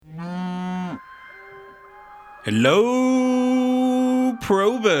Hello,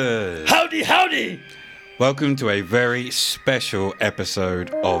 probers. Howdy, howdy! Welcome to a very special episode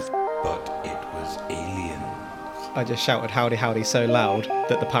of But It Was Aliens. I just shouted howdy howdy so loud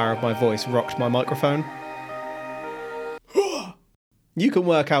that the power of my voice rocked my microphone. You can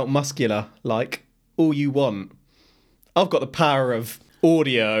work out muscular, like, all you want. I've got the power of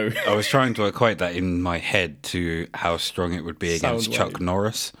audio. I was trying to equate that in my head to how strong it would be against Sound Chuck wave.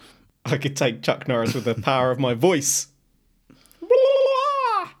 Norris. I could take Chuck Norris with the power of my voice.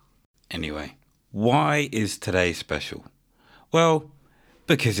 Anyway, why is today special? Well,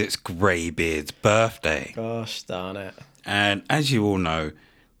 because it's Greybeard's birthday. Gosh darn it. And as you all know,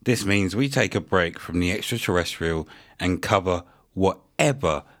 this means we take a break from the extraterrestrial and cover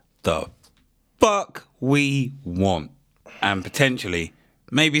whatever the fuck we want. And potentially,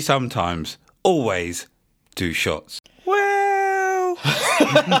 maybe sometimes, always, do shots. Well,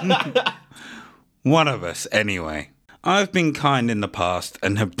 one of us anyway. I've been kind in the past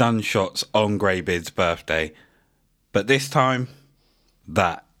and have done shots on Greybeard's birthday, but this time,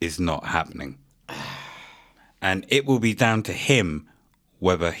 that is not happening. And it will be down to him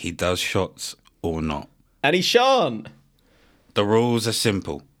whether he does shots or not. And he shan't. The rules are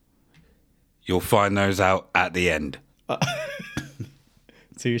simple. You'll find those out at the end.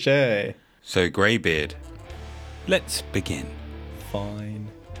 Touché. So, Greybeard, let's begin. Fine.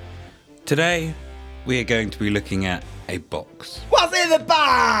 Today, we are going to be looking at a box. What's in the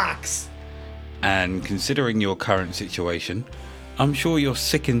box? And considering your current situation, I'm sure you're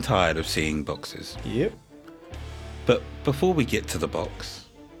sick and tired of seeing boxes. Yep. But before we get to the box,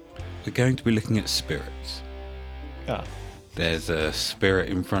 we're going to be looking at spirits. Ah. There's a spirit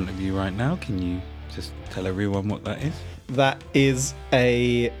in front of you right now. Can you just tell everyone what that is? That is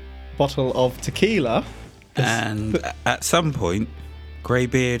a bottle of tequila. And at some point,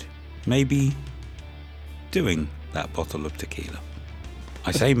 Greybeard may be doing that bottle of tequila.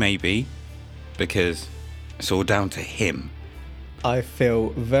 I say maybe because it's all down to him. I feel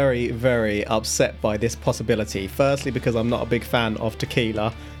very, very upset by this possibility. Firstly, because I'm not a big fan of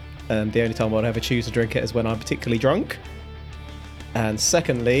tequila, and the only time I'd ever choose to drink it is when I'm particularly drunk. And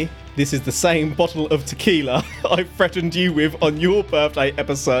secondly, this is the same bottle of tequila I threatened you with on your birthday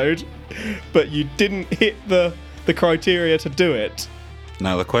episode, but you didn't hit the criteria to do it.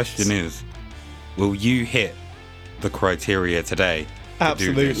 Now the question is, will you hit the criteria today to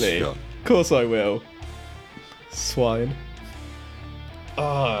do this Absolutely. shot? Of course I will. Swine.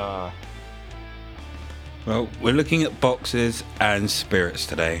 Ah. Well, we're looking at boxes and spirits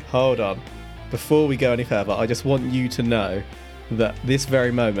today. Hold on. Before we go any further, I just want you to know that this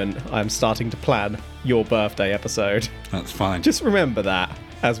very moment I'm starting to plan your birthday episode. That's fine. Just remember that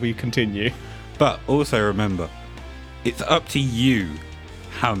as we continue. But also remember, it's up to you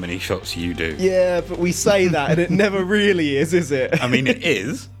how many shots you do. Yeah, but we say that and it never really is it? I mean, it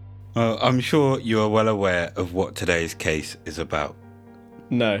is. Well, I'm sure you are well aware of what today's case is about.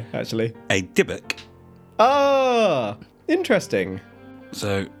 No, actually. A Dybbuk. Ah, interesting.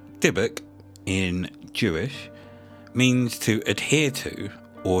 So, Dybbuk in Jewish means to adhere to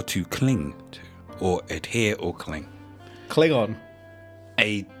or to cling to, or adhere or cling. Klingon.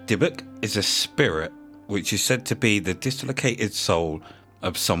 A Dybbuk is a spirit which is said to be the dislocated soul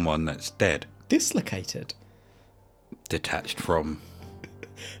of someone that's dead, Dislocated. detached from.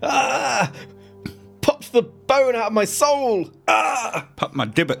 Ah! Popped the bone out of my soul! Ah! Put my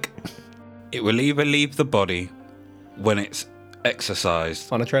Dybbuk. It will either leave the body when it's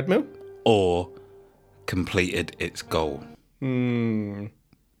exercised On a treadmill? or completed its goal.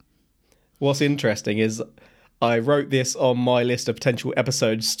 What's interesting is I wrote this on my list of potential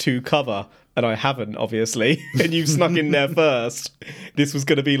episodes to cover, and I haven't, obviously. And you've snuck in there first. This was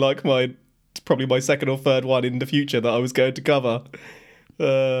going to be like probably my second or third one in the future that I was going to cover.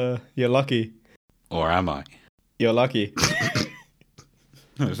 You're lucky. Or am I? You're lucky.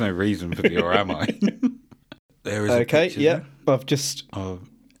 There's no reason for the or am I. There is a Okay, picture yeah. I've just... of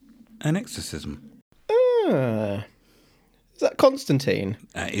an exorcism. Is that Constantine?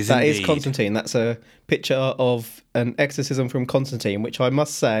 That is That is indeed. Constantine. That's a picture of an exorcism from Constantine, which I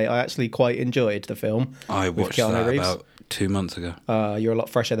must say I actually quite enjoyed the film. I with watched Keanu that Reeves. about 2 months ago. You're a lot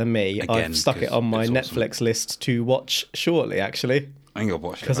fresher than me. Again, I've stuck it 'cause on my it's awesome. Netflix list to watch shortly, actually, I think I've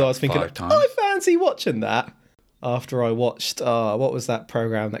watched it because about I was thinking, 5 times. I fancy watching that. After I watched, what was that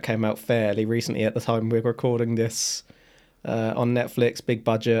program that came out fairly recently at the time we were recording this on Netflix? Big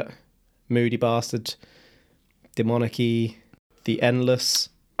budget, Moody Bastard, Demonic-y, The Endless.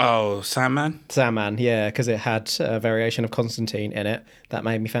 Oh, Sandman? Sandman, yeah, because it had a variation of Constantine in it. That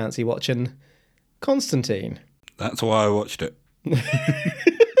made me fancy watching Constantine. That's why I watched it.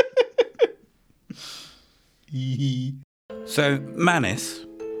 So Manis,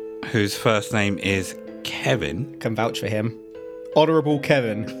 whose first name is Kevin. Can vouch for him. Honourable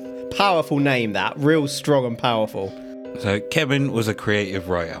Kevin. Powerful name, that. Real strong and powerful. So Kevin was a creative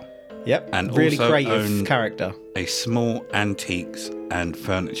writer. Yep. And really also creative owned character. a small antiques and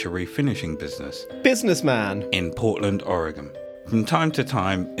furniture refinishing business Businessman. in Portland, Oregon. From time to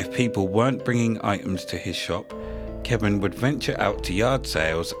time, if people weren't bringing items to his shop, Kevin would venture out to yard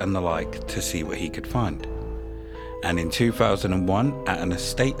sales and the like to see what he could find. And in 2001, at an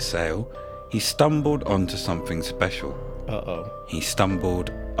estate sale, he stumbled onto something special. Uh-oh. He stumbled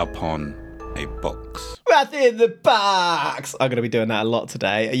upon a box. What's in the box? I'm going to be doing that a lot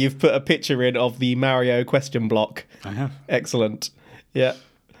today. You've put a picture in of the Mario question block. I have. Excellent. Yeah.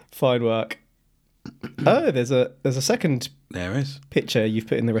 Fine work. Oh, there's a second There is. picture you've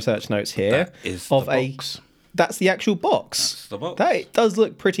put in the research notes here. That is of the box. That's the actual box. That's the box. That does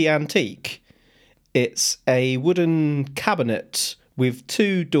look pretty antique. It's a wooden cabinet with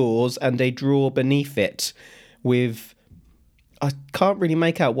 2 doors and a drawer beneath it with... I can't really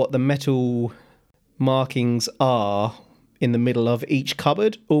make out what the metal markings are in the middle of each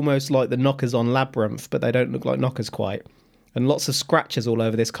cupboard, almost like the knockers on Labyrinth, but they don't look like knockers quite. And lots of scratches all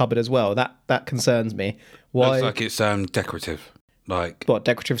over this cupboard as well. That concerns me. Why? Looks like it's decorative. Like... What,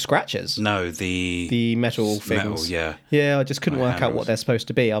 decorative scratches? No, The metal things. metal, yeah. Yeah, I just couldn't Like work out handles. what they're supposed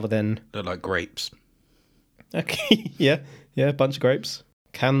to be other than... They're like grapes. Okay, yeah, a bunch of grapes.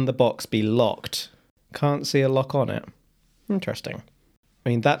 Can the box be locked? Can't see a lock on it. Interesting. I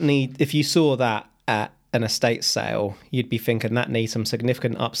mean, if you saw that at an estate sale, you'd be thinking that needs some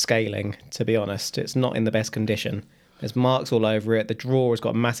significant upscaling, to be honest. It's not in the best condition. There's marks all over it. The drawer has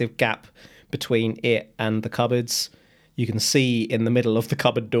got a massive gap between it and the cupboards. You can see in the middle of the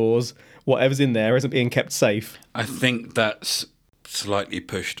cupboard doors, whatever's in there isn't being kept safe. I think that's slightly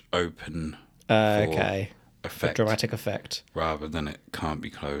pushed open Okay. A effect dramatic effect. rather than it can't be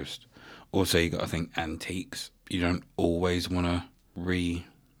closed. Also, you got to think antiques. You don't always want to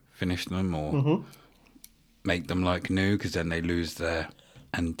refinish them or make them like new because then they lose their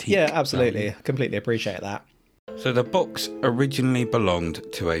antique. Yeah, absolutely. value. I completely appreciate that. So the box originally belonged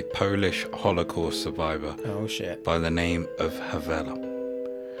to a Polish Holocaust survivor Oh, shit. by the name of Havela.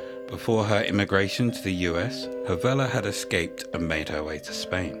 Before her immigration to the US, Havela had escaped and made her way to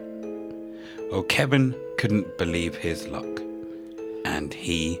Spain. Well, Kevin couldn't believe his luck, and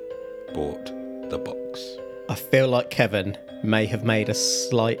he bought the box. I feel like Kevin may have made a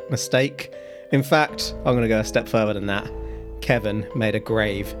slight mistake. In fact, I'm going to go a step further than that. Kevin made a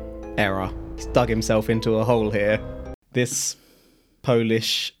grave error. He's dug himself into a hole here. This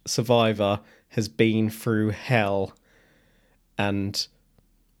Polish survivor has been through hell and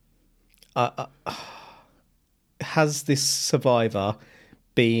has this survivor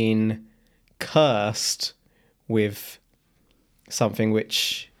been cursed with something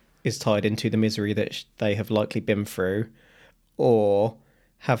which is tied into the misery that they have likely been through, or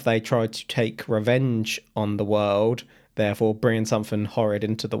have they tried to take revenge on the world, therefore bringing something horrid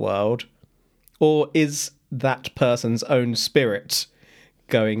into the world, or is that person's own spirit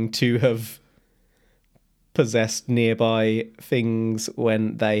going to have possessed nearby things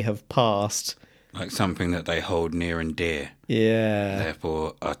when they have passed? Like something that they hold near and dear, Yeah.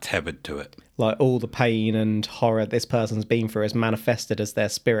 therefore are tethered to it. Like all the pain and horror this person's been through is manifested as their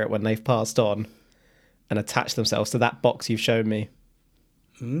spirit when they've passed on and attached themselves to that box you've shown me.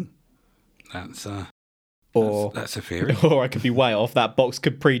 That's Or that's a theory. or I could be way off. That box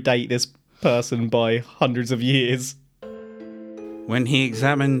could predate this person by hundreds of years. When he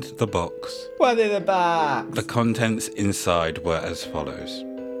examined the box, What in the box? the contents inside were as follows: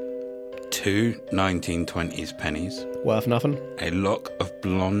 2 1920s pennies, Worth nothing. a lock of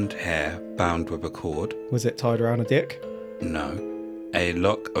blonde hair bound with a cord, Was it tied around a dick? no, a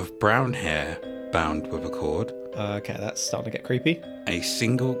lock of brown hair bound with a cord, Okay, that's starting to get creepy. a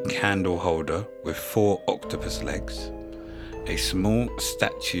single candle holder with 4 octopus legs, a small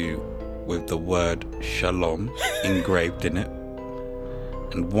statue with the word Shalom engraved in it,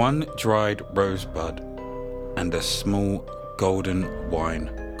 and 1 dried rosebud and a small golden wine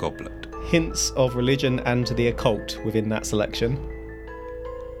goblet. Hints of religion and the occult within that selection.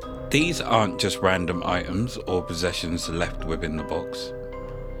 These aren't just random items or possessions left within the box.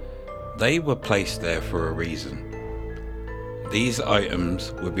 They were placed there for a reason. These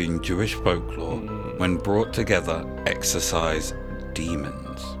items would be in Jewish folklore when brought together exorcise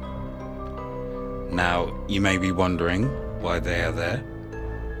demons. Now, you may be wondering why they are there.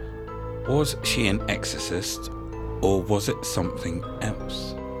 Was she an exorcist, or was it something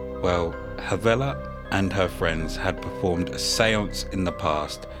else? Well, Havela and her friends had performed a seance in the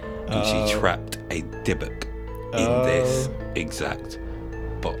past, and she trapped a Dybbuk, in this exact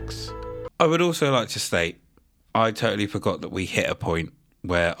box. I would also like to state, I totally forgot that we hit a point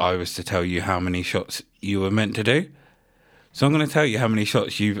where I was to tell you how many shots you were meant to do. So I'm going to tell you how many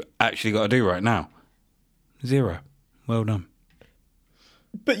shots you've actually got to do right now. 0. Well done.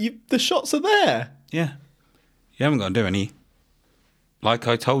 But the shots are there. Yeah. You haven't got to do any. Like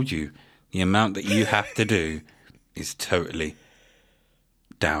I told you, the amount that you have to do is totally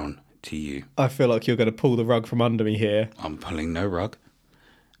down to you. I feel like you're going to pull the rug from under me here. I'm pulling no rug.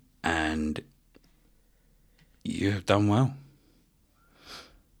 And you have done well.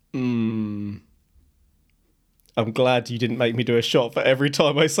 I'm glad you didn't make me do a shot for every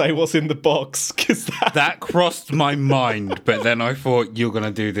time I say what's in the box, because That crossed my mind, but then I thought you're going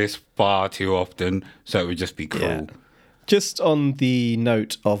to do this far too often, so it would just be cruel. Yeah. Just on the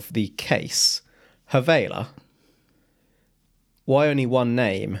note of the case, Havela, why only one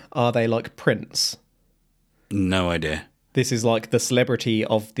name? Are they like Prince? No idea. This is like the celebrity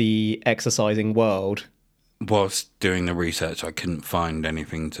of the exercising world. Whilst doing the research, I couldn't find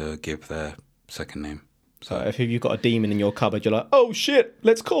anything to give their second name. So if you've got a demon in your cupboard, you're like, oh shit,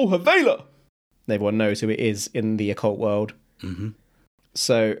 let's call Havela. Everyone knows who it is in the occult world. Mm-hmm.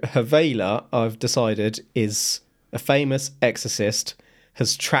 So Havela, I've decided, is a famous exorcist,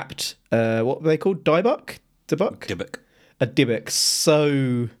 has trapped, what were they called? Dybbuk? Dybbuk. A Dybbuk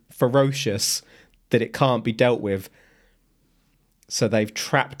so ferocious that it can't be dealt with. So they've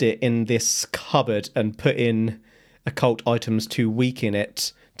trapped it in this cupboard and put in occult items to weaken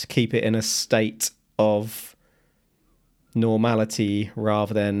it, to keep it in a state of normality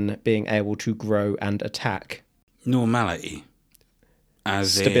rather than being able to grow and attack. Normality.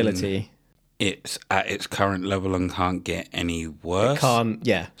 As Stability. It's at its current level and can't get any worse. It can't,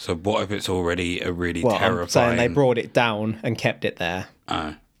 yeah. So what if it's already a really Well, terrifying... I'm saying they brought it down and kept it there.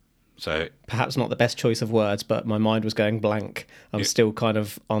 Oh. So... Perhaps not the best choice of words, but my mind was going blank. I'm still kind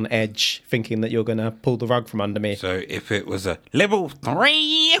of on edge, thinking that you're going to pull the rug from under me. So if it was a level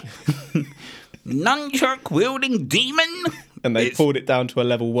 3 nunchuck wielding demon... And they pulled it down to a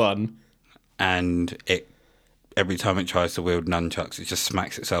level 1. And it every time it tries to wield nunchucks, it just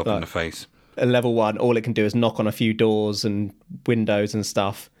smacks itself in the face. A level 1, all it can do is knock on a few doors and windows and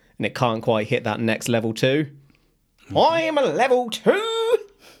stuff, and it can't quite hit that next level 2. I'm a level 2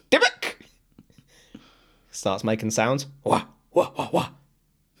 Dybbuk! Starts making sounds. Wah, wah, wah, wah.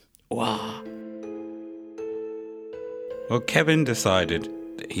 Wah. Well, Kevin decided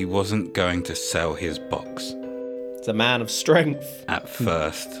that he wasn't going to sell his box It's a man of strength. at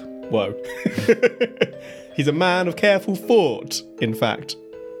first. Whoa. He's a man of careful thought, in fact.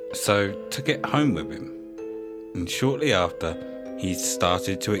 So, to get home with him. And shortly after, he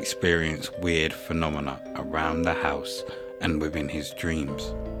started to experience weird phenomena around the house and within his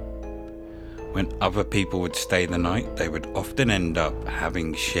dreams. When other people would stay the night, they would often end up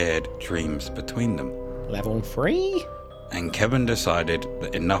having shared dreams between them. Level 3? And Kevin decided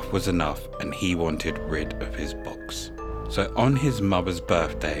that enough was enough and he wanted rid of his box. So on his mother's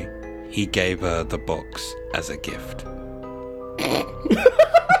birthday, he gave her the box as a gift.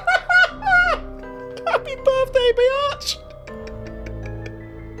 Happy birthday, biatch!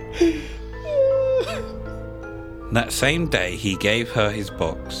 That same day he gave her his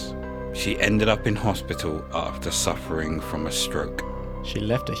box, she ended up in hospital after suffering from a stroke. She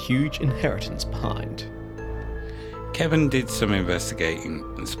left a huge inheritance behind. Kevin did some investigating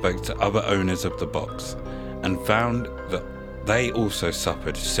and spoke to other owners of the box and found that they also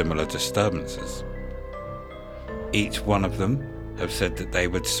suffered similar disturbances. Each one of them have said that they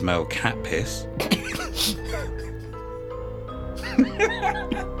would smell cat piss.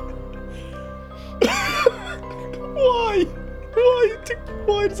 Why?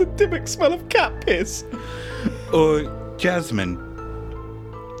 Why does a Dybbuk smell of cat piss? Or jasmine.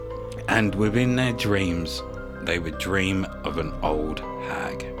 And within their dreams, they would dream of an old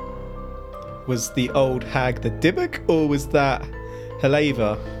hag. Was the old hag the Dybbuk, or was that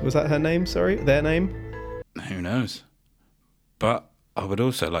Heleva? Was that her name? Sorry, their name? Who knows? But I would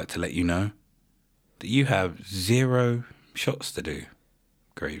also like to let you know that you have 0 shots to do,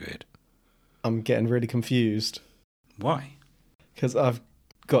 Greybeard. I'm getting really confused. Why? Because I've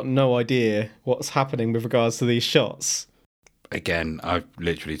got no idea what's happening with regards to these shots. Again, I've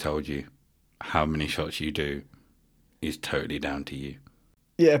literally told you how many shots you do is totally down to you.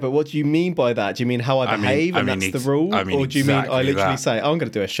 Yeah, but what do you mean by that? Do you mean how I behave and that's the rule? Or do you mean I literally say, I'm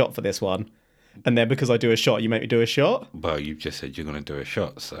going to do a shot for this one, and then because I do a shot, you make me do a shot? Well, you've just said you're going to do a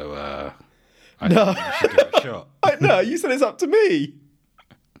shot, so I No. think you should do a shot. No, you said it's up to me.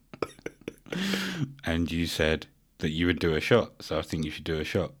 And you said that you would do a shot, so I think you should do a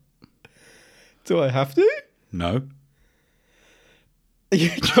shot. Do I have to? No. Are you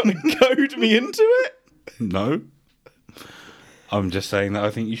trying to goad me into it? No. I'm just saying that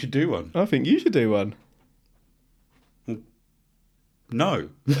I think you should do one. I think you should do one. No.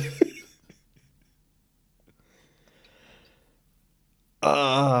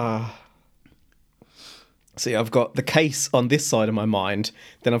 See, I've got the case on this side of my mind,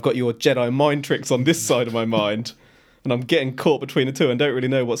 then I've got your Jedi mind tricks on this side of my mind, and I'm getting caught between the two and don't really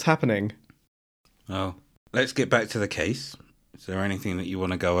know what's happening. Well, let's get back to the case. Is there anything that you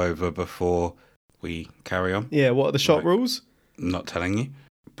want to go over before we carry on? Yeah, what are the shot rules? I'm not telling you.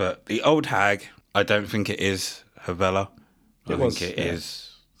 But the old hag, I don't think it is Havela. I think it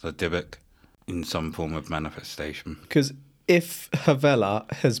is the Dybbuk in some form of manifestation. Because if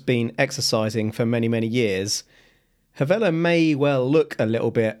Havela has been exercising for many, many years, Havela may well look a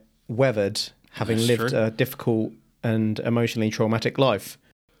little bit weathered, having lived a difficult and emotionally traumatic life.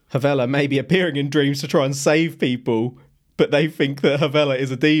 Havela may be appearing in dreams to try and save people, but they think that Havela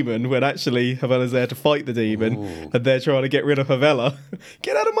is a demon when actually Havela's there to fight the demon. Ooh. And they're trying to get rid of Havela.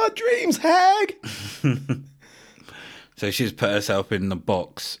 Get out of my dreams, hag! So she's put herself in the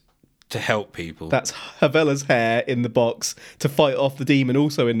box to help people. That's Havela's hair in the box to fight off the demon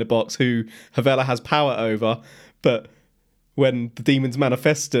also in the box who Havela has power over. But when the demon's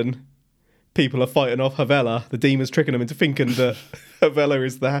manifesting, people are fighting off Havela. The demon's tricking them into thinking that Havela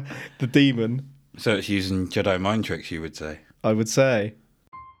is the demon. So it's using Jedi mind tricks, you would say? I would say.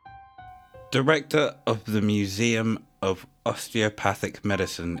 Director of the Museum of Osteopathic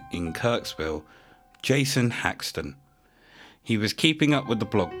Medicine in Kirksville, Jason Haxton. He was keeping up with the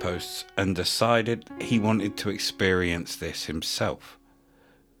blog posts and decided he wanted to experience this himself.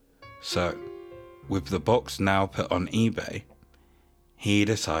 So, with the box now put on eBay, he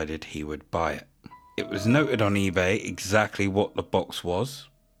decided he would buy it. It was noted on eBay exactly what the box was,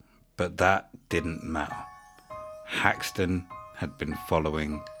 but that didn't matter. Haxton had been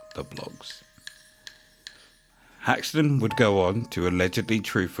following the blogs. Haxton would go on to allegedly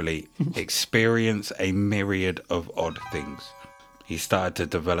truthfully experience a myriad of odd things. He started to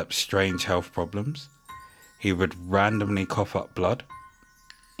develop strange health problems. He would randomly cough up blood.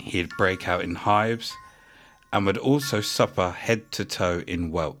 He'd break out in hives and would also suffer head to toe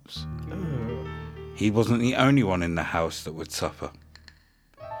in welts. He wasn't the only one in the house that would suffer.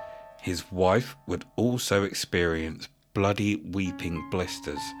 His wife would also experience bloody weeping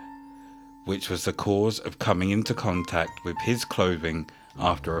blisters, which was the cause of coming into contact with his clothing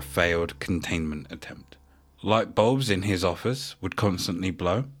after a failed containment attempt. Light bulbs in his office would constantly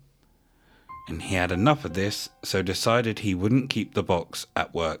blow, and he had enough of this, so decided he wouldn't keep the box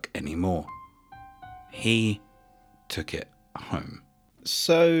at work anymore. He took it home.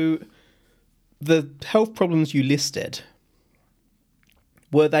 So, the health problems you listed,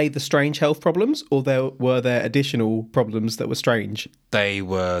 were they the strange health problems, or were there additional problems that were strange? They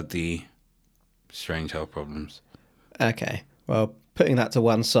were the strange health problems. Okay, well, putting that to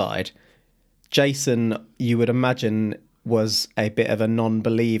one side, Jason, you would imagine, was a bit of a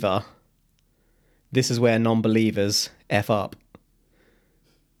non-believer. This is where non-believers F up.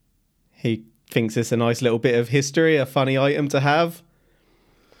 He thinks it's a nice little bit of history, a funny item to have.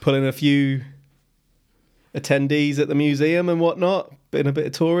 Pulling a few attendees at the museum and whatnot, bit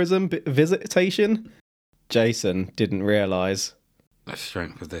of tourism, bit of visitation. Jason didn't realise the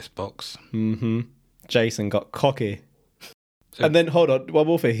strength of this box. Jason got cocky. And then, hold on, one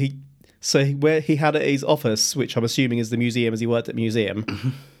more thing. Where he had it at his office, which I'm assuming is the museum as he worked at the museum,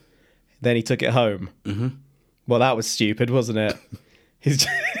 then he took it home. Well, that was stupid, wasn't it?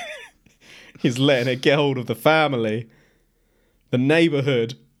 He's letting it get hold of the family, the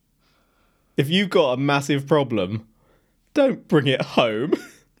neighbourhood. If you've got a massive problem, don't bring it home.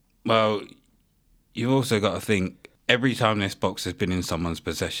 Well, you've also got to think, every time this box has been in someone's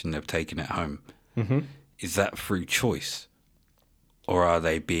possession, they've taken it home. Is that through choice? Or are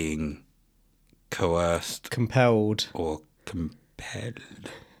they being coerced? Compelled. Or compelled?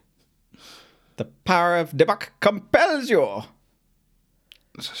 The power of Dybbuk compels you.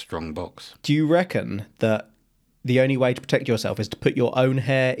 It's a strong box. Do you reckon that the only way to protect yourself is to put your own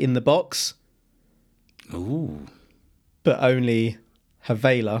hair in the box? Ooh. But only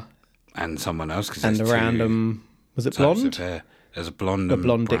Havela. And someone else. Cause and the random... Was it blonde? Hair. There's a blonde and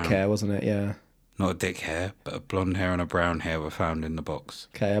blonde brown. Dick hair, wasn't it? Yeah. Not a dick hair, but a blonde hair and a brown hair were found in the box.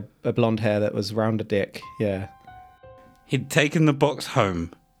 Okay, a blonde hair that was round a dick, yeah. He'd taken the box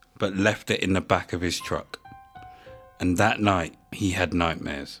home, but left it in the back of his truck. And that night, he had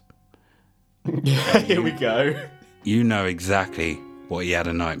nightmares. Here we go. You know exactly what he had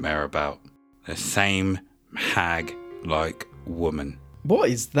a nightmare about. The same hag-like woman. What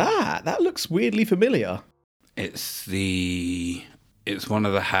is that? That looks weirdly familiar. It's one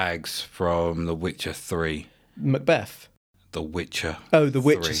of the hags from The Witcher 3. Macbeth. The Witcher. Oh, The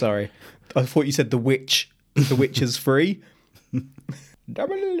Witcher, 3. sorry. I thought you said The Witch. The Witcher's free. I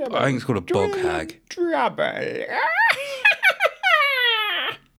think it's called a bog hag. Trouble.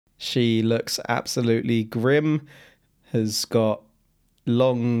 She looks absolutely grim, has got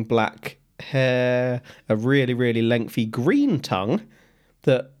long black hair, a really, really lengthy green tongue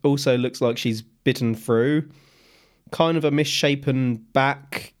that also looks like she's bitten through, kind of a misshapen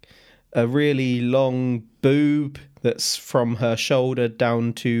back, a really long boob that's from her shoulder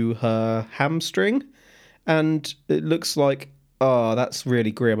down to her hamstring, and it looks like, oh, that's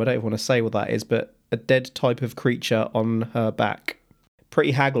really grim. I don't even want to say what that is, but a dead type of creature on her back.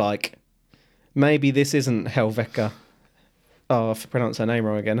 Pretty hag-like. Maybe this isn't Helveka. Oh, I've pronounced her name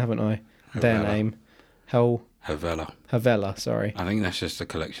wrong again, haven't I? Their name. Havela. Sorry. I think that's just a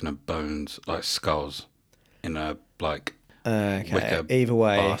collection of bones, like skulls, in a, like, Okay. wicker Either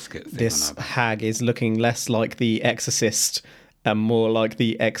way, basket thing this on her back. hag is looking less like the Exorcist and more like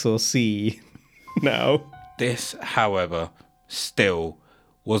the Exorcist now. This, however, still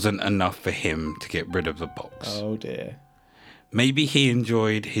wasn't enough for him to get rid of the box. Oh dear. Maybe he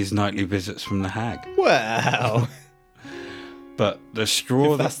enjoyed his nightly visits from the hag. Well, But the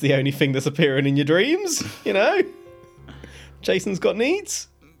straw if that's the only thing that's appearing in your dreams, you know? Jason's got needs.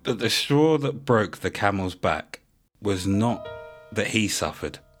 But the straw that broke the camel's back was not that he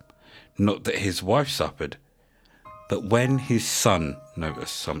suffered, not that his wife suffered, but when his son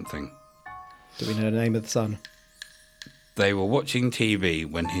noticed something. Do we know the name of the son? They were watching TV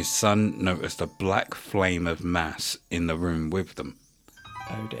when his son noticed a black flame of mass in the room with them.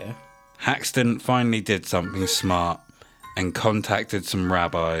 Oh dear. Haxton finally did something smart and contacted some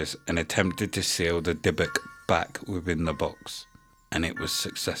rabbis and attempted to seal the Dybbuk back within the box. And it was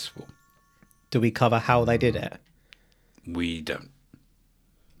successful. Do we cover how they did it? We don't.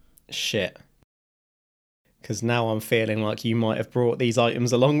 Shit. Because now I'm feeling like you might have brought these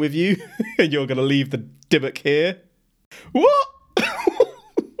items along with you and you're going to leave the Dybbuk here. What?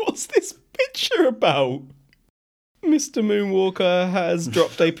 What's this picture about? Mr. Moonwalker has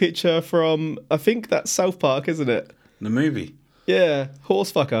dropped a picture from, I think that's South Park, isn't it? The movie. Yeah,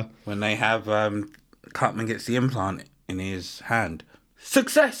 horsefucker. When they have Cartman gets the implant in his hand.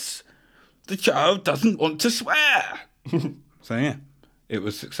 Success! The child doesn't want to swear. So yeah, it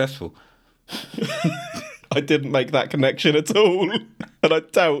was successful. I didn't make that connection at all. And I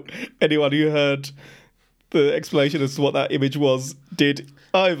doubt anyone who heard the explanation as to what that image was did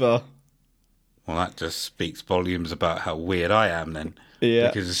either. Well, that just speaks volumes about how weird I am then. Yeah.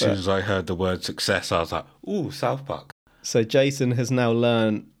 Because as soon as I heard the word success, I was like, ooh, South Park. So Jason has now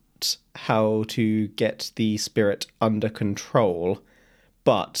learnt how to get the spirit under control,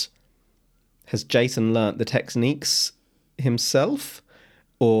 but has Jason learnt the techniques himself,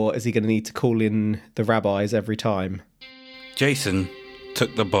 or is he going to need to call in the rabbis every time? Jason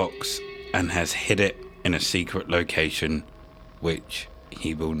took the box and has hid it in a secret location, which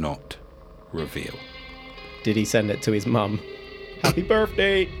he will not reveal. Did he send it to his mum? Happy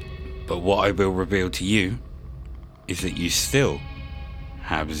birthday! But what I will reveal to you is that you still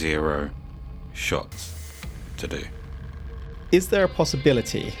have 0 shots to do. Is there a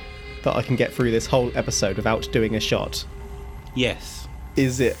possibility that I can get through this whole episode without doing a shot? Yes.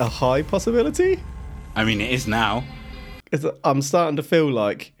 Is it a high possibility? I mean, it is now. I'm starting to feel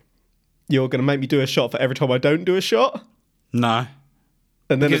like you're going to make me do a shot for every time I don't do a shot. No.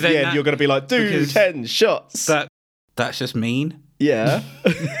 And then Because at the then end, you're going to be like, do 10 shots. That's just mean. Yeah.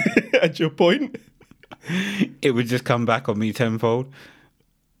 At your point. It would just come back on me tenfold.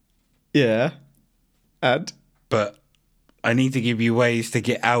 Yeah. And? But I need to give you ways to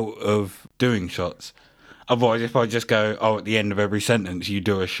get out of doing shots. Otherwise, if I just go, at the end of every sentence, you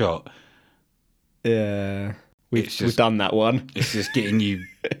do a shot. Yeah. We've just- done that one. It's just getting you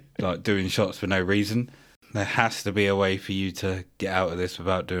like doing shots for no reason. There has to be a way for you to get out of this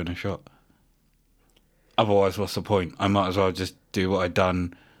without doing a shot. Otherwise, what's the point? I might as well just do what I'd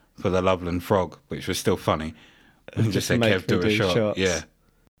done for the Loveland Frog, which was still funny, and just say, make Kev, me do a do shot. shots. Yeah.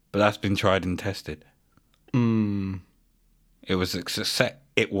 But that's been tried and tested. It was a success.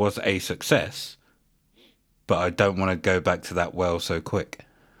 It was a success, but I don't want to go back to that well so quick.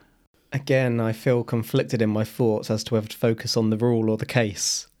 Again, I feel conflicted in my thoughts as to whether to focus on the rule or the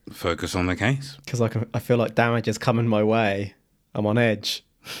case. Focus on the case. Because I feel like damage is coming my way. I'm on edge.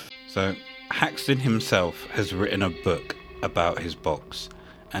 So, Haxton himself has written a book about his box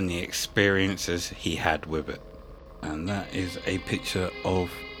and the experiences he had with it. And that is a picture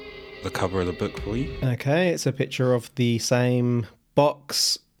of the cover of the book for you. Okay, it's a picture of the same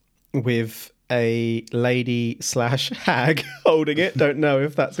box with a lady / hag holding it. Don't know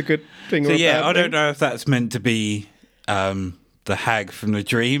if that's a good thing or a bad I thing. don't know if that's meant to be the hag from the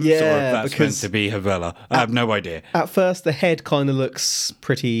dreams or if Yeah, that's meant because to be Havela. I have no idea. At first, the head kind of looks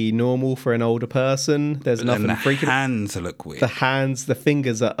pretty normal for an older person. There's And nothing the freaking. hands look weird. The hands, the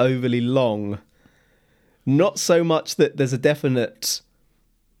fingers are overly long. Not so much that there's a definite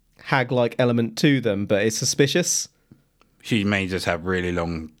hag-like element to them, but it's suspicious. She may just have really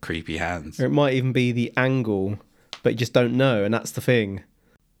long, creepy hands. Or it might even be the angle, but you just don't know, and that's the thing.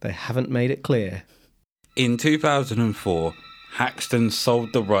 They haven't made it clear. In 2004, Haxton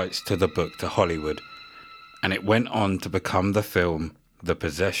sold the rights to the book to Hollywood, and it went on to become the film The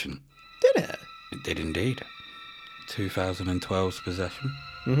Possession. Did it? It did indeed. 2012's Possession.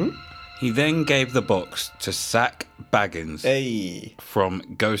 Mm-hmm. He then gave the box to Zach Baggins Hey. from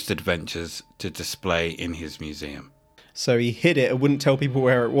Ghost Adventures to display in his museum. So he hid it and wouldn't tell people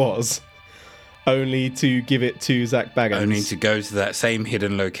where it was, only to give it to Zach Baggins. Only to go to that same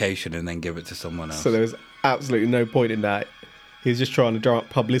hidden location and then give it to someone else. So there was absolutely no point in that. He was just trying to drum up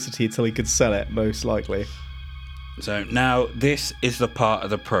publicity until he could sell it, most likely. So now this is the part of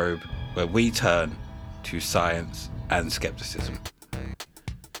the probe where we turn to science and skepticism.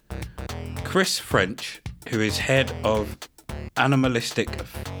 Chris French, who is head of Animalistic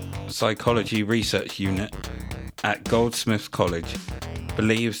Psychology Research Unit at Goldsmiths College,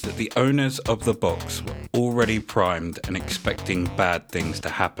 believes that the owners of the box were already primed and expecting bad things to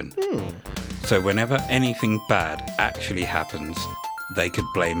happen. So whenever anything bad actually happens, they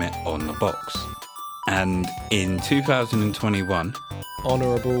could blame it on the box. And in 2021,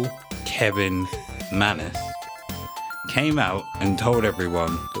 Honourable. Kevin Mannis came out and told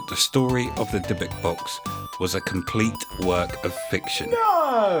everyone that the story of the Dybbuk box was a complete work of fiction.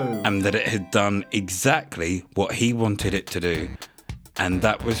 No! And that it had done exactly what he wanted it to do, and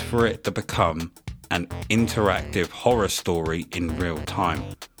that was for it to become an interactive horror story in real time.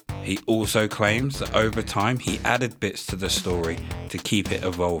 He also claims that over time he added bits to the story to keep it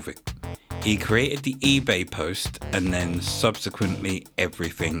evolving. He created the eBay post and then subsequently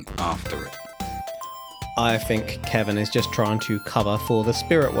everything after it. I think Kevin is just trying to cover for the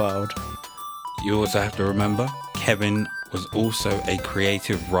spirit world. You also have to remember, Kevin was also a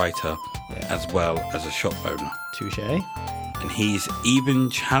creative writer as well as a shop owner. Touche. And he's even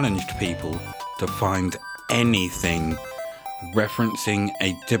challenged people to find anything referencing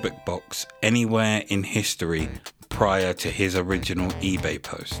a Dybbuk box anywhere in history prior to his original eBay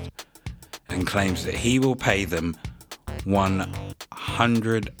post, and claims that he will pay them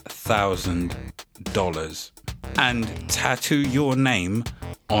 $100,000 and tattoo your name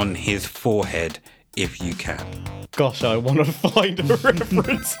on his forehead if you can. Gosh, I want to find a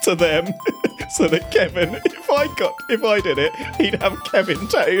reference to them so that Kevin, if I did it, he'd have Kevin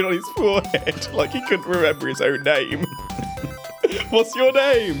tattooed on his forehead like he couldn't remember his own name. What's your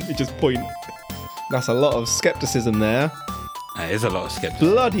name? He just point. That's a lot of skepticism there. That is a lot of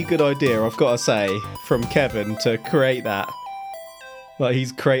skepticism. Bloody good idea, I've got to say, from Kevin to create that. Like,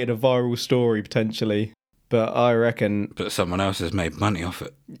 he's created a viral story potentially, but I reckon. But someone else has made money off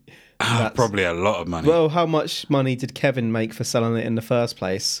it. Probably a lot of money. Well, how much money did Kevin make for selling it in the first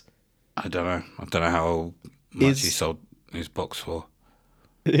place? I don't know. I don't know how much he sold his box for.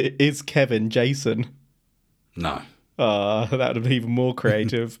 Is Kevin Jason? No. That would have been even more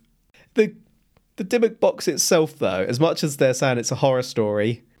creative. The Dybbuk box itself, though, as much as they're saying it's a horror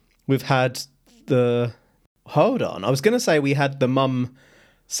story, we've had the... Hold on. I was going to say we had the mum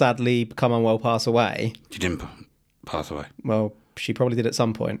sadly become unwell, pass away. She didn't pass away. Well, she probably did at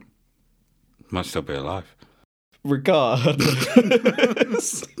some point. Might still be alive.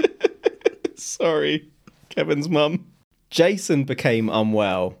 Regardless. Sorry, Kevin's mum. Jason became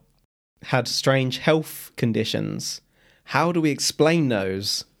unwell, had strange health conditions. How do we explain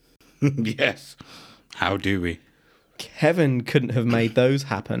those? Yes. How do we? Kevin couldn't have made those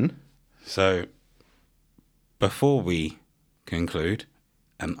happen. So, before we conclude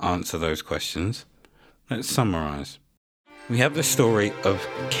and answer those questions, let's summarise. We have the story of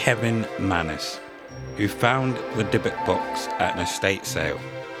Kevin Mannis, who found the Dybbuk box at an estate sale.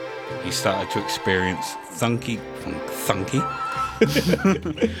 He started to experience funky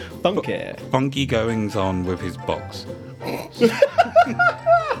goings on with his box.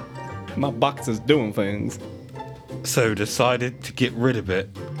 My box is doing things. So decided to get rid of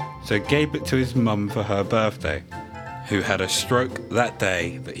it, so gave it to his mum for her birthday, who had a stroke that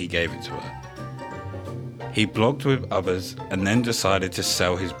day that he gave it to her. He blogged with others and then decided to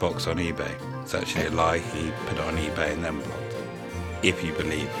sell his box on eBay. It's actually a lie. He put it on eBay and then blogged, if you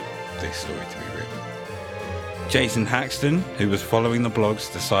believe this story to be real. Jason Haxton, who was following the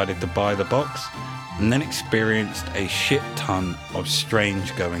blogs, decided to buy the box and then experienced a shit ton of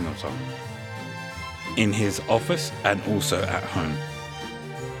strange goings on in his office and also at home.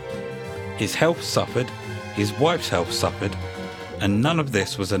 His health suffered, his wife's health suffered, and none of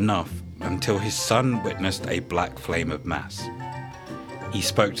this was enough until his son witnessed a black flame of mass. He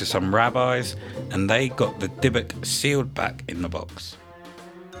spoke to some rabbis and they got the Dybbuk sealed back in the box.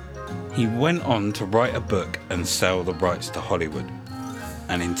 He went on to write a book and sell the rights to Hollywood.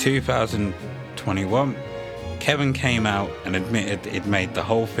 And in 2021, Kevin came out and admitted he'd made the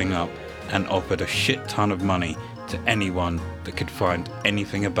whole thing up and offered a shit ton of money to anyone that could find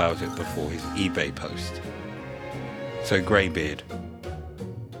anything about it before his eBay post. So Greybeard,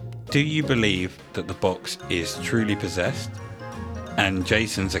 do you believe that the box is truly possessed and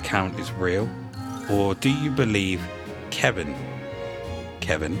Jason's account is real? Or do you believe Kevin,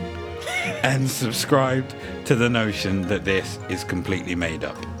 and subscribed to the notion that this is completely made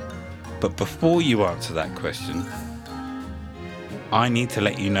up? But before you answer that question, I need to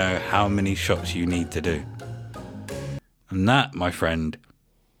let you know how many shots you need to do. And that, my friend,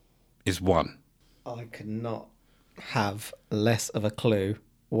 is 1. I could not have less of a clue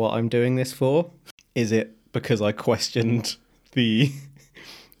what I'm doing this for. Is it because I questioned the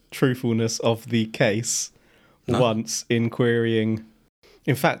truthfulness of the case once in querying?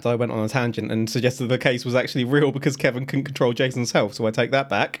 In fact, I went on a tangent and suggested the case was actually real because Kevin couldn't control Jason's health, so I take that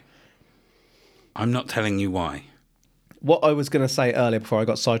back. I'm not telling you why. What I was going to say earlier before I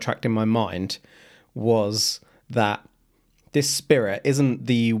got sidetracked in my mind was that this spirit isn't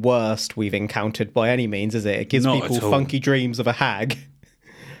the worst we've encountered by any means, is it? It gives Not people at all. funky dreams of a hag,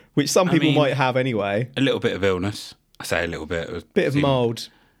 which some people might have anyway. A little bit of illness. I say a little bit. Bit of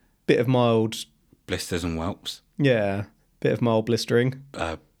mild, blisters and whelps. yeah, bit of mild blistering.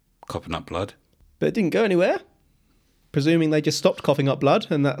 Coughing up blood. But it didn't go anywhere. Presuming they just stopped coughing up blood,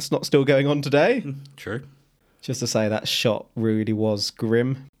 and that's not still going on today. True. Just to say, that shot really was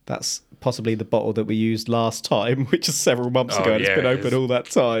grim. That's possibly the bottle that we used last time, which is several months ago, and it's been open all that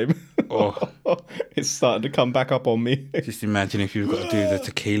time. Oh. It's starting to come back up on me. Just imagine if you've got to do the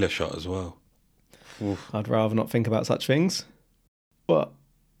tequila shot as well. Oof. I'd rather not think about such things. What?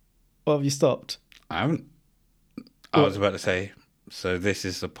 What have you stopped? I haven't. I was about to say, so this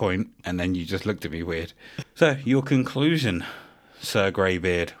is the point, and then you just looked at me weird. So, your conclusion, Sir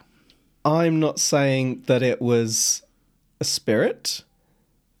Greybeard. I'm not saying that it was a spirit.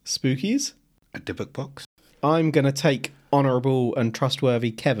 Spookies. A Dybbuk box? I'm going to take honourable and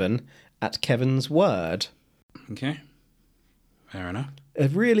trustworthy Kevin at Kevin's word. Okay. Fair enough. A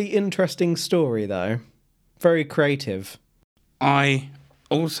really interesting story, though. Very creative. I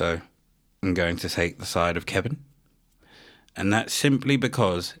also am going to take the side of Kevin. And that's simply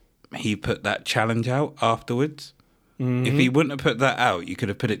because he put that challenge out afterwards. Mm-hmm. If he wouldn't have put that out, you could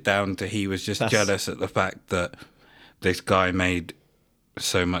have put it down to he was just jealous at the fact that this guy made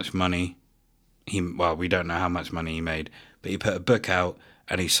so much money. Well, we don't know how much money he made, but he put a book out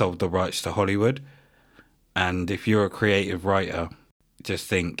and he sold the rights to Hollywood. And if you're a creative writer, just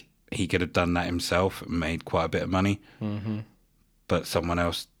think he could have done that himself and made quite a bit of money. Mm-hmm. But someone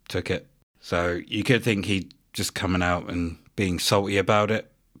else took it. So you could think he'd just coming out and being salty about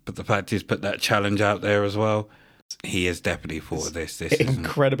it. But the fact is, put that challenge out there as well. He has definitely thought of this. This is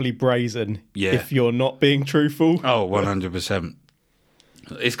incredibly brazen. Yeah. If you're not being truthful. Oh, 100%.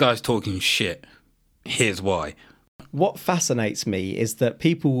 This guy's talking shit. Here's why. What fascinates me is that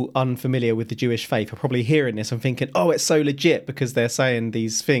people unfamiliar with the Jewish faith are probably hearing this and thinking, oh, it's so legit because they're saying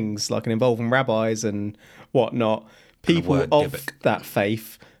these things like involving rabbis and whatnot. People of Dybbuk. That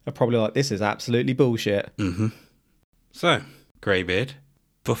faith are probably like, this is absolutely bullshit. Mm-hmm. So, Greybeard,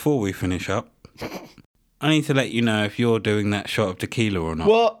 before we finish up, I need to let you know if you're doing that shot of tequila or not.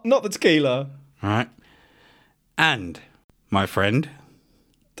 What? Not the tequila. All right. And, my friend...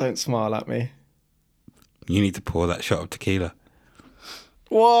 Don't smile at me. You need to pour that shot of tequila.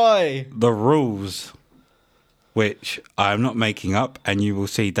 Why? The rules, which I'm not making up, and you will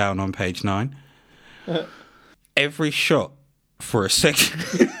see down on page 9. Every shot for a second...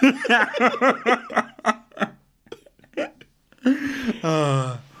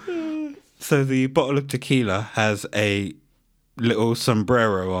 So the bottle of tequila has a little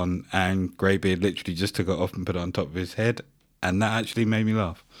sombrero on, and Greybeard literally just took it off and put it on top of his head, and that actually made me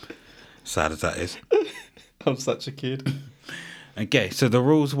laugh. Sad as that is. I'm such a kid. Okay, so the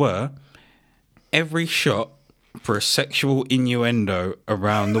rules were every shot for a sexual innuendo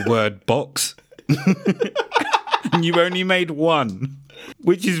around the word box. And you only made one,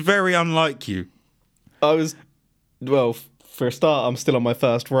 which is very unlike you. Well, for a start, I'm still on my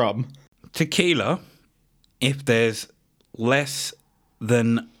first rum. Tequila if there's less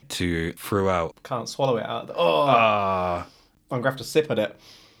than two throughout. Can't swallow it out. Oh, I'm going to have to sip at it.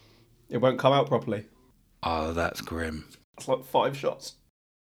 It won't come out properly. Oh, that's grim. It's like 5 shots.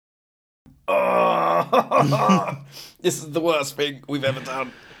 Oh, this is the worst thing we've ever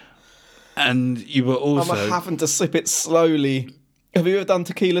done. And you were also... I'm having to sip it slowly. Have you ever done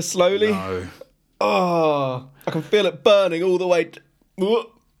tequila slowly? No. Oh, I can feel it burning all the way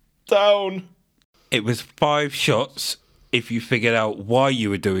down. It was 5 shots if you figured out why you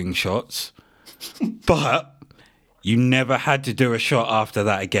were doing shots. But you never had to do a shot after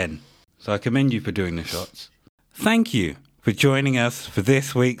that again. So I commend you for doing the shots. Thank you for joining us for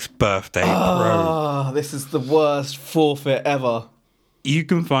this week's Birthday Pro. This is the worst forfeit ever. You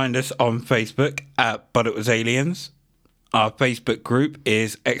can find us on Facebook at But It Was Aliens. Our Facebook group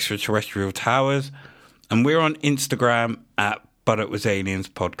is Extraterrestrial Towers. And we're on Instagram at But It Was Aliens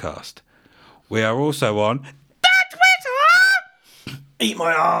Podcast. We are also on Twitter! Eat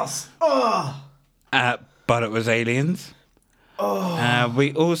my ass. Oh. At But It Was Aliens.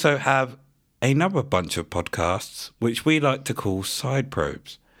 We also have another bunch of podcasts, which we like to call Side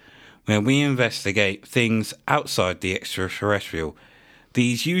Probes, where we investigate things outside the extraterrestrial.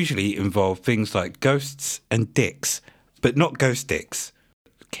 These usually involve things like ghosts and dicks, but not ghost dicks.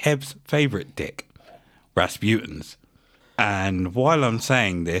 Kev's favourite dick, Rasputin's. And while I'm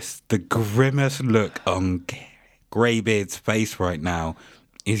saying this, the grimmest look on Greybeard's face right now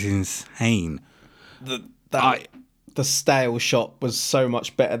is insane. The stale shot was so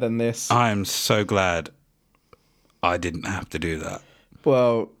much better than this. I am so glad I didn't have to do that.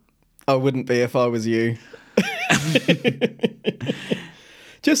 Well, I wouldn't be if I was you.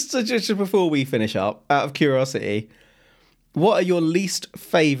 Just before we finish up, out of curiosity, what are your least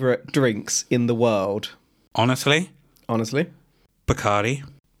favourite drinks in the world? Honestly, Bacardi.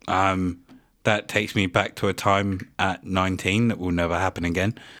 That takes me back to a time at 19 that will never happen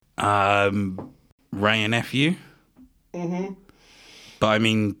again. Ray and F.U. Mm-hmm. But I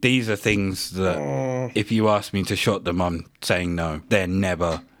mean, these are things that if you ask me to shot them, I'm saying no. They're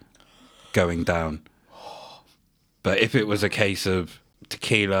never going down. But if it was a case of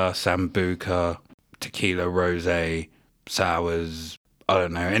tequila, sambuca, tequila rosé, sours, I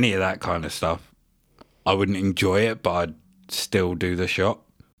don't know, any of that kind of stuff, I wouldn't enjoy it, but I'd still do the shot.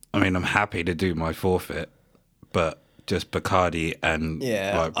 I mean, I'm happy to do my forfeit, but just Bacardi and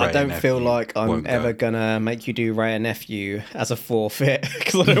like Ray I don't feel like I'm ever go. gonna make you do Ray and Nephew as a forfeit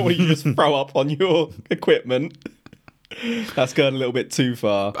because I don't want you to just throw up on your equipment. That's going a little bit too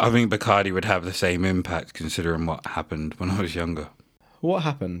far. I think Bacardi would have the same impact considering what happened when I was younger. What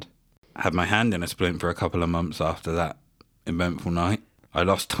happened? I had my hand in a splint for a couple of months after that eventful night. I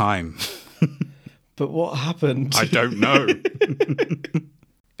lost time. But what happened? I don't know.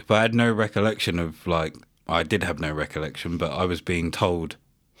 If I had no recollection of, like, I did have no recollection, but I was being told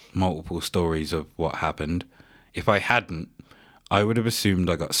multiple stories of what happened. If I hadn't, I would have assumed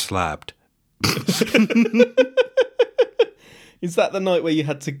I got slabbed. Is that the night where you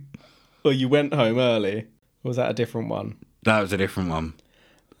had to, or you went home early? Or was that a different one? That was a different one.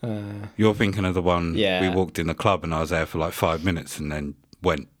 You're thinking of the one we walked in the club and I was there for like 5 minutes and then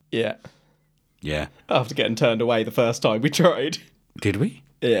went. Yeah. Yeah. After getting turned away the first time we tried. Did we?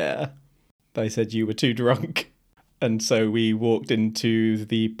 Yeah. They said you were too drunk. And so we walked into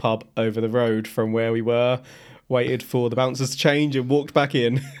the pub over the road from where we were, waited for the bouncers to change and walked back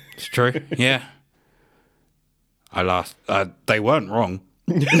in. It's true. Yeah. They weren't wrong.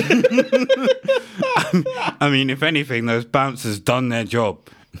 I mean, if anything, those bouncers done their job.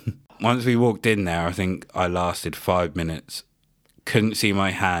 Once we walked in there, I think I lasted 5 minutes. Couldn't see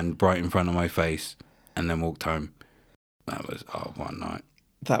my hand right in front of my face and then walked home. That was one night.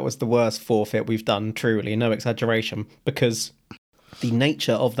 That was the worst forfeit we've done, truly, no exaggeration, because the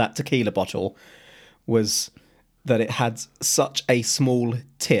nature of that tequila bottle was that it had such a small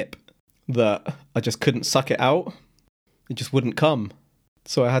tip that I just couldn't suck it out. It just wouldn't come.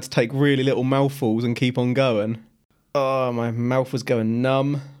 So I had to take really little mouthfuls and keep on going. Oh, my mouth was going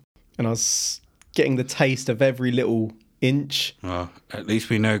numb and I was getting the taste of every little inch. Well, at least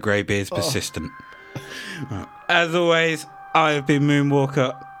we know Greybeard's persistent. Well, as always, I have been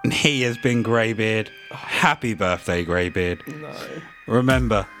Moonwalker and he has been Greybeard. Happy birthday, Greybeard. No.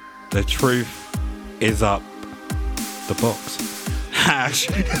 Remember, the truth is up the box.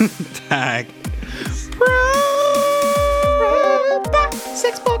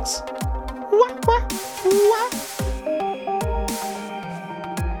 #Sex box.